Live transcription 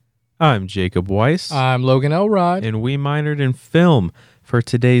I'm Jacob Weiss. I'm Logan Elrod. And we minored in film. For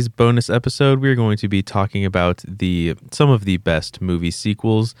today's bonus episode, we're going to be talking about some of the best movie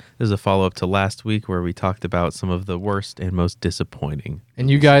sequels. This is a follow-up to last week where we talked about some of the worst and most disappointing. And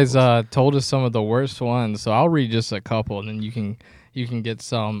you guys told us some of the worst ones, so I'll read just a couple, and then you can get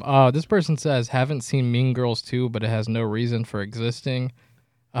some. This person says, haven't seen Mean Girls 2, but it has no reason for existing.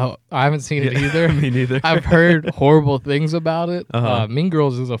 Oh, I haven't seen it either. Me neither. I've heard horrible things about it. Uh-huh. Mean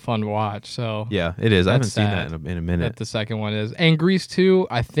Girls is a fun watch. So yeah, it is. I haven't seen sad that in a minute. that the second one is. And Grease 2,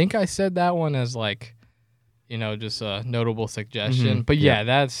 I think I said that one as just a notable suggestion. Mm-hmm. But yeah,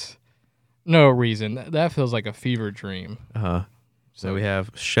 that's no reason. That feels like a fever dream. So we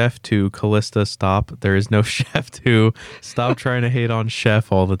have Chef 2, Callista, stop. There is no Chef 2. Stop trying to hate on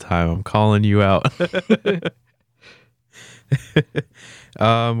Chef all the time. I'm calling you out.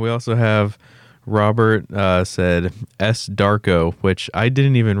 We also have Robert said S. Darko, which I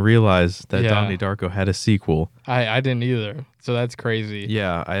didn't even realize that Donnie Darko had a sequel. I didn't either. So that's crazy.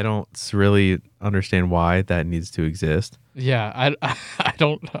 Yeah, I don't really understand why that needs to exist. Yeah, I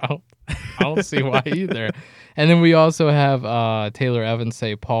don't see why either. And then we also have Taylor Evans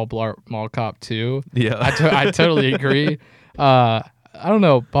say Paul Blart Mall Cop 2. Yeah. I totally agree. I don't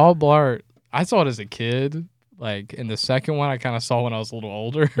know, Paul Blart, I saw it as a kid. Like in the second one, I kind of saw when I was a little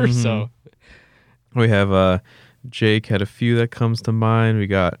older. Mm-hmm. So we have Jake had a few that comes to mind. We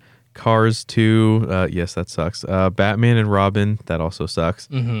got Cars 2. Yes, that sucks. Batman and Robin. That also sucks.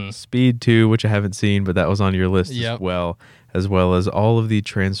 Mm-hmm. Speed 2, which I haven't seen, but that was on your list as well as all of the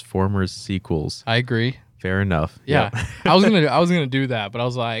Transformers sequels. I agree. Fair enough. Yeah. I was gonna do that, but I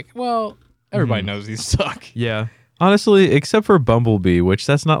was like, well, everybody knows these suck. Yeah. Honestly, except for Bumblebee, which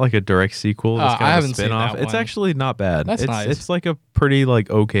that's not like a direct sequel. It's kind I of haven't a spin-off. seen that It's one. actually not bad. That's nice. It's like a pretty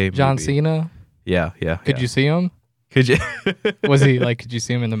okay movie. John Cena. Yeah. Could you see him? Could you? Was he could you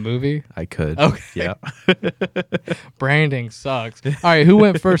see him in the movie? I could. Okay. Yeah. Branding sucks. All right, who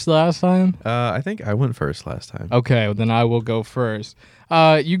went first last time? I think I went first last time. Okay, well, then I will go first.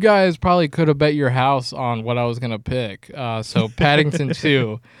 You guys probably could have bet your house on what I was going to pick. So Paddington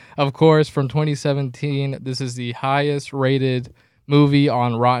 2, of course, from 2017. This is the highest rated movie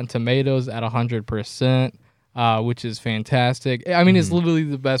on Rotten Tomatoes at 100%. Which is fantastic. I mean, it's literally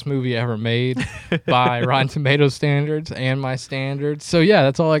the best movie ever made by Rotten Tomatoes standards and my standards. So, yeah,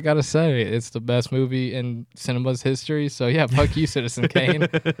 that's all I got to say. It's the best movie in cinema's history. So, yeah, fuck you, Citizen Kane.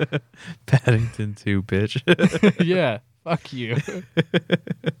 Paddington 2, bitch. Yeah, fuck you.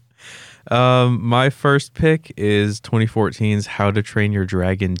 My first pick is 2014's How to Train Your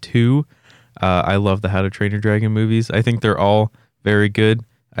Dragon 2. I love the How to Train Your Dragon movies. I think they're all very good.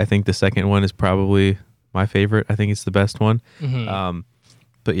 I think the second one is probably my favorite. I think it's the best one. Mm-hmm.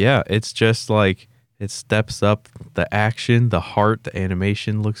 But yeah, it's just like it steps up the action, the heart, the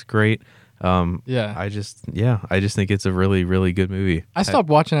animation looks great. I just think it's a really, really good movie. I stopped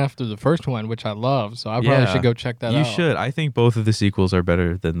watching after the first one, which I love, so I probably should go check that out. You should. I think both of the sequels are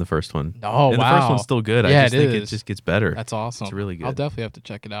better than the first one. Oh, and wow. the first one's still good. Yeah, I just think it just gets better. That's awesome. It's really good. I'll definitely have to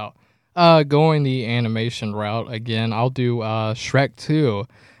check it out. Going the animation route again, I'll do Shrek 2.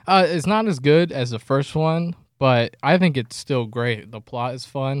 It's not as good as the first one, but I think it's still great. The plot is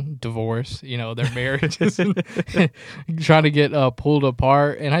fun. Divorce, their marriage is trying to get pulled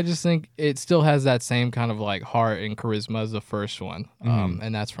apart. And I just think it still has that same kind of heart and charisma as the first one.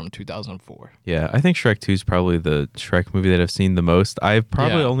 And that's from 2004. Yeah, I think Shrek 2 is probably the Shrek movie that I've seen the most. I've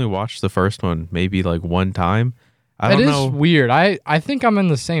probably only watched the first one maybe one time. I don't know. It is weird. I think I'm in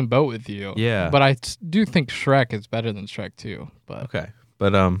the same boat with you. Yeah. But I do think Shrek is better than Shrek 2. But okay.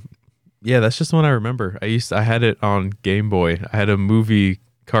 But yeah, that's just one I remember. I had it on Game Boy. I had a movie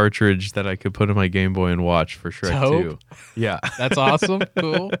cartridge that I could put in my Game Boy and watch for Shrek 2. Yeah. That's awesome.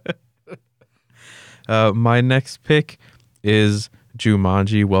 Cool. My next pick is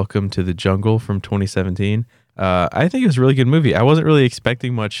Jumanji: Welcome to the Jungle from 2017. I think it was a really good movie. I wasn't really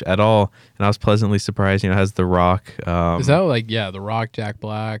expecting much at all, and I was pleasantly surprised. It has The Rock. Is that The Rock, Jack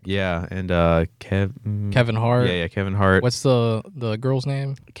Black? Yeah, and Kevin Hart. Yeah, Kevin Hart. What's the girl's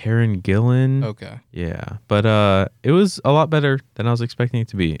name? Karen Gillan. Okay. Yeah, but it was a lot better than I was expecting it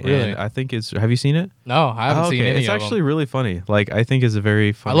to be. Really? And I think have you seen it? No, I haven't seen any It's of actually them. really funny. I think it's a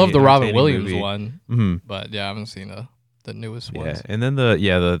very funny. I love the Robin entertaining Williams movie. one, Mm-hmm. but yeah, I haven't seen the newest ones. Yeah, and then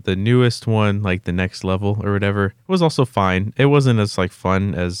the newest one, the Next Level or whatever, was also fine. It wasn't as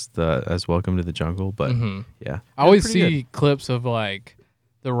fun as Welcome to the Jungle, but yeah, I always see clips of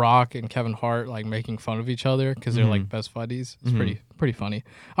The Rock and Kevin Hart making fun of each other because they're best buddies. It's pretty funny.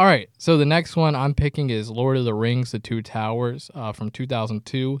 All right, so the next one I'm picking is Lord of the Rings: The Two Towers from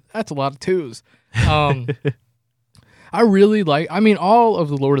 2002. That's a lot of twos. I really like. I mean, all of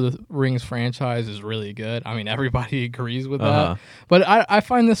the Lord of the Rings franchise is really good. I mean, everybody agrees with that. But I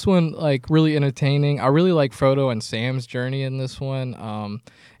find this one like really entertaining. I really like Frodo and Sam's journey in this one.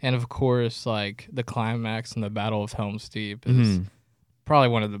 And of course, like the climax and the Battle of Helm's Deep is probably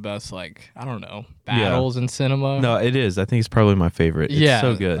one of the best. Like I don't know battles in cinema. No, it is. I think it's probably my favorite. It's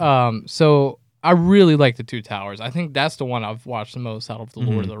so good. So I really like the Two Towers. I think that's the one I've watched the most out of the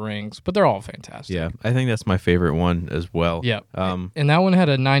Lord of the Rings, but they're all fantastic. Yeah, I think that's my favorite one as well. Yeah. And that one had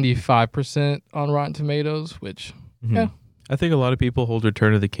a 95% on Rotten Tomatoes, which, yeah. I think a lot of people hold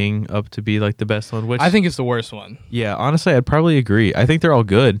Return of the King up to be like the best one, which I think it's the worst one. Yeah, honestly, I'd probably agree. I think they're all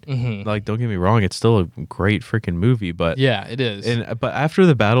good. Like, don't get me wrong, it's still a great freaking movie, but yeah, it is. But after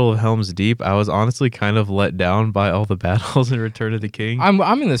the Battle of Helm's Deep, I was honestly kind of let down by all the battles in Return of the King.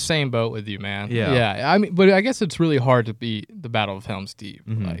 I'm in the same boat with you, man. Yeah. I mean, but I guess it's really hard to beat the Battle of Helm's Deep.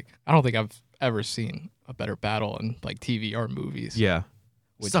 Like, I don't think I've ever seen a better battle in like TV or movies. Yeah.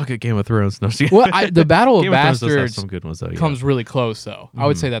 Suck at Game of Thrones. No, the Battle of Game of Thrones does have Bastards some good ones, though, comes really close, though. I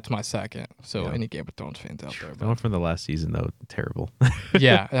would say that's my second. So any Game of Thrones fans out there. The one from the last season, though, terrible.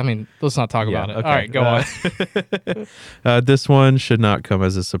 Yeah, I mean, let's not talk about it. Okay. All right, go on. This one should not come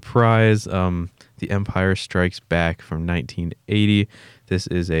as a surprise. The Empire Strikes Back from 1980. This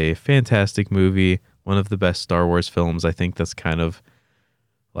is a fantastic movie. One of the best Star Wars films. I think that's kind of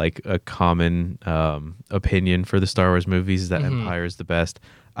like a common opinion for the Star Wars movies is that Empire is the best.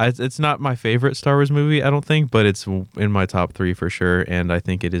 It's not my favorite Star Wars movie, I don't think, but it's in my top 3 for sure, and I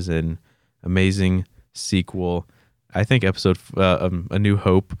think it is an amazing sequel. I think episode A New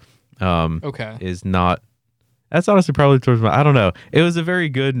Hope is not... That's honestly probably towards my... I don't know. It was a very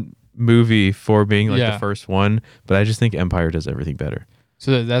good movie for being like the first one, but I just think Empire does everything better.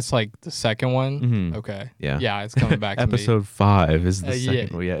 So that's like the second one? Okay. Yeah, it's coming back to me. Episode 5 is the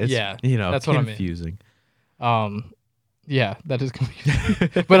second one. Yeah, it's that's confusing. What I mean. Yeah, that is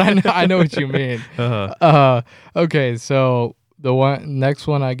confusing. But I know what you mean. Okay, so the next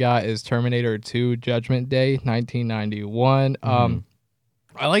one I got is Terminator 2 Judgment Day, 1991.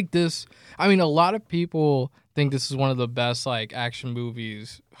 I like this. I mean, a lot of people think this is one of the best like action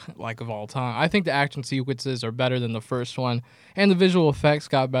movies like of all time. I think the action sequences are better than the first one, and the visual effects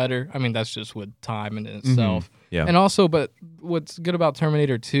got better. I mean, that's just with time in itself. Yeah. And also, but what's good about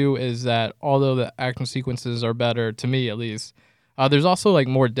Terminator 2 is that although the action sequences are better, to me at least, there's also like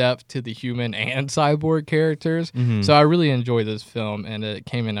more depth to the human and cyborg characters. So I really enjoy this film, and it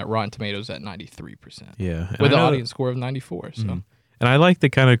came in at Rotten Tomatoes at 93%. Yeah. With an audience score of 94. So. And I like the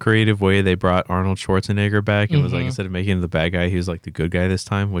kind of creative way they brought Arnold Schwarzenegger back and was like, instead of making him the bad guy, he was like the good guy this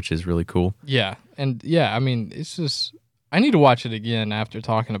time, which is really cool. Yeah. And yeah, I mean, it's just, I need to watch it again after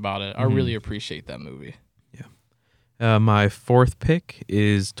talking about it. I really appreciate that movie. My fourth pick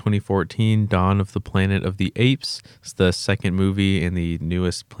is 2014 Dawn of the Planet of the Apes. It's the second movie in the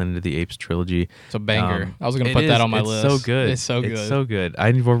newest Planet of the Apes trilogy. It's a banger. I was going to put that on my list. It's so good. It's so good. It's so good. I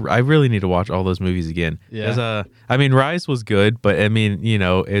really need to watch all those movies again. Yeah. I mean, Rise was good, but I mean,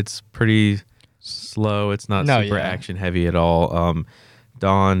 it's pretty slow. It's not super action heavy at all.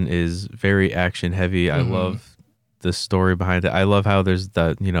 Dawn is very action heavy. I love the story behind it. I love how there's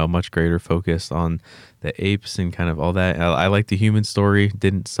that, much greater focus on the apes and kind of all that. I like the human story.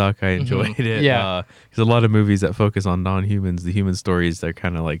 Didn't suck. I enjoyed it. Yeah. Because a lot of movies that focus on non-humans, the human stories, they're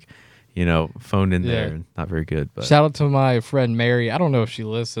kind of like, phoned in there and not very good. But shout out to my friend Mary. I don't know if she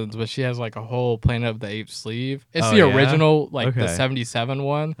listens, but she has like a whole Planet of the Apes sleeve. It's the original, like the 77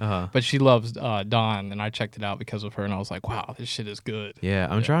 one, but she loves Dawn, and I checked it out because of her, and I was like, wow, this shit is good. Yeah,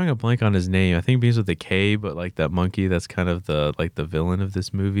 I'm drawing a blank on his name. I think it begins with a K, but like that monkey that's kind of the villain of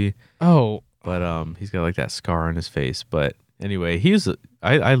this movie. Oh. But he's got like that scar on his face. But anyway,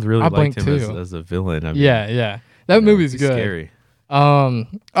 I really liked him as a villain. I mean, yeah. That movie's good. Scary. All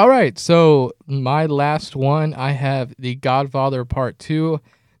right, so my last one, I have The Godfather Part 2,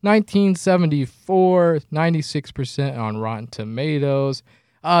 1974, 96% on Rotten Tomatoes.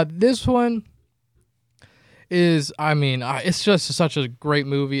 This one is, I mean, it's just such a great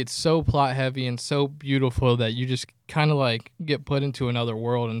movie. It's so plot heavy and so beautiful that you just kind of like get put into another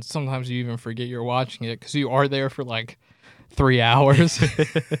world, and sometimes you even forget you're watching it because you are there for like 3 hours.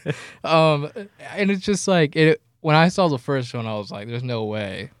 And it's just like when I saw the first one, I was like, there's no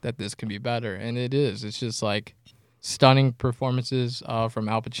way that this can be better. And it is. It's just like stunning performances from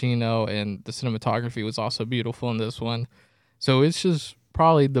Al Pacino, and the cinematography was also beautiful in this one. So it's just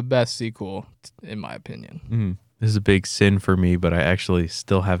probably the best sequel, in my opinion. This is a big sin for me, but I actually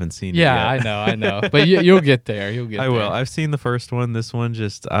still haven't seen it yet. Yeah, I know. But you'll get there. I will. I've seen the first one. This one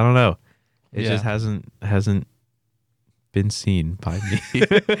just, I don't know. It just hasn't been seen by me.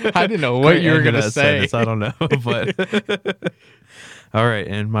 I didn't know what you were going to say. I don't know, but all right.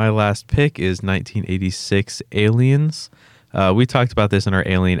 And my last pick is 1986 Aliens. We talked about this in our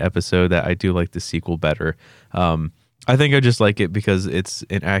Alien episode that I do like the sequel better. I think I just like it because it's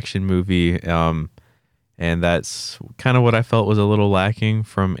an action movie. And that's kind of what I felt was a little lacking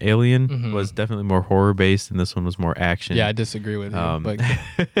from Alien. Was definitely more horror based, and this one was more action. Yeah, I disagree with you. But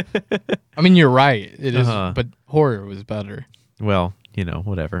I mean, you're right. It is, but horror was better. Well,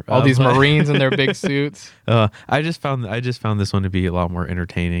 whatever. All these Marines in their big suits. I just found this one to be a lot more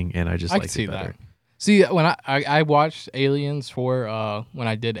entertaining, and I liked it better. That. See, when I watched Aliens for when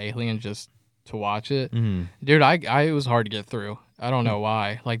I did Alien just to watch it, dude, it was hard to get through. I don't know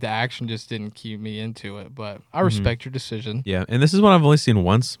why. Like, the action just didn't keep me into it, but I respect your decision. Yeah, and this is one I've only seen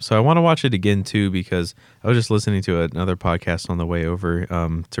once, so I want to watch it again, too, because I was just listening to another podcast on the way over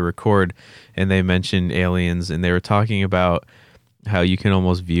to record, and they mentioned Aliens, and they were talking about how you can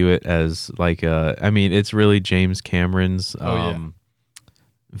almost view it as, like, it's really James Cameron's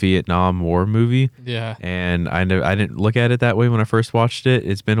Vietnam War movie. Yeah. And I didn't look at it that way when I first watched it.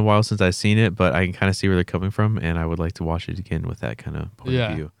 It's been a while since I've seen it, but I can kind of see where they're coming from, and I would like to watch it again with that kind of point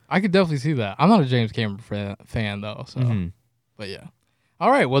of view. I could definitely see that. I'm not a James Cameron fan though, so but yeah.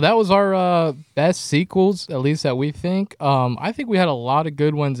 All right, well, that was our best sequels, at least that we think. I think we had a lot of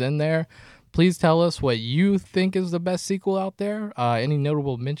good ones in there. Please tell us what you think is the best sequel out there. Any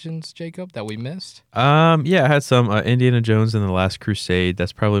notable mentions, Jacob, that we missed? I had some Indiana Jones and the Last Crusade.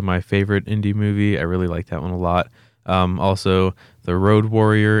 That's probably my favorite indie movie. I really like that one a lot. Also, The Road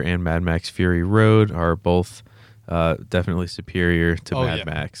Warrior and Mad Max Fury Road are both definitely superior to Mad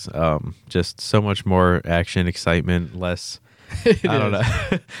Max. Just so much more action, excitement, less... I don't know.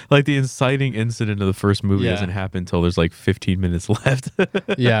 Like, the inciting incident of the first movie doesn't happen until there's like 15 minutes left.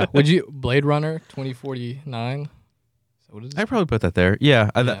 Yeah. Would you Blade Runner 2049? What is it? I probably put that there.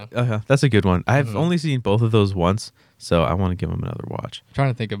 Yeah. That's a good one. I've only seen both of those once, so I want to give them another watch. I'm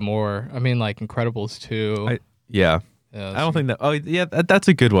trying to think of more. I mean, like Incredibles 2. I don't think that. Oh, yeah. That's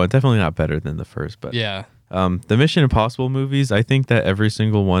a good one. Definitely not better than the first, but yeah. The Mission Impossible movies, I think that every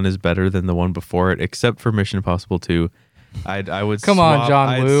single one is better than the one before it, except for Mission Impossible 2. I would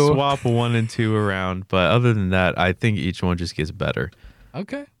John Woo. swap 1 and 2 around, but other than that, I think each one just gets better.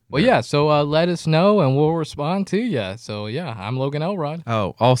 Okay. Well, yeah. So let us know, and we'll respond to you. So yeah, I'm Logan Elrod.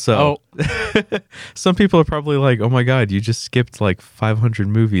 Oh, also, some people are probably like, "Oh my God, you just skipped like 500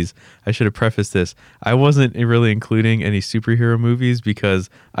 movies." I should have prefaced this. I wasn't really including any superhero movies because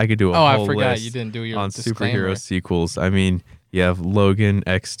I could do a whole I forgot list you didn't do your on disclaimer. Superhero sequels. I mean. You have Logan,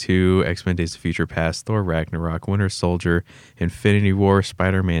 X2, X-Men Days of Future Past, Thor Ragnarok, Winter Soldier, Infinity War,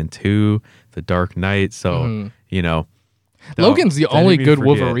 Spider-Man 2, The Dark Knight. So, Logan's the only good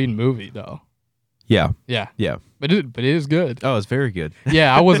Wolverine movie, though. Yeah. Yeah. But it is good. Oh, it's very good.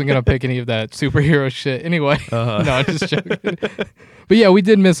 Yeah, I wasn't going to pick any of that superhero shit anyway. No, I'm just joking. But yeah, we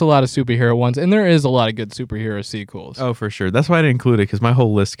did miss a lot of superhero ones, and there is a lot of good superhero sequels. Oh, for sure. That's why I didn't include it, because my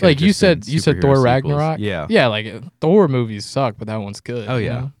whole list like you said Thor sequels. Ragnarok? Yeah. Yeah, like Thor movies suck, but that one's good. Oh,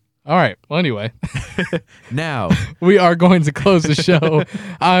 yeah. All right. Well, anyway. Now. We are going to close the show.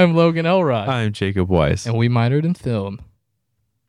 I'm Logan Elrod. I'm Jacob Weiss. And we minored in film.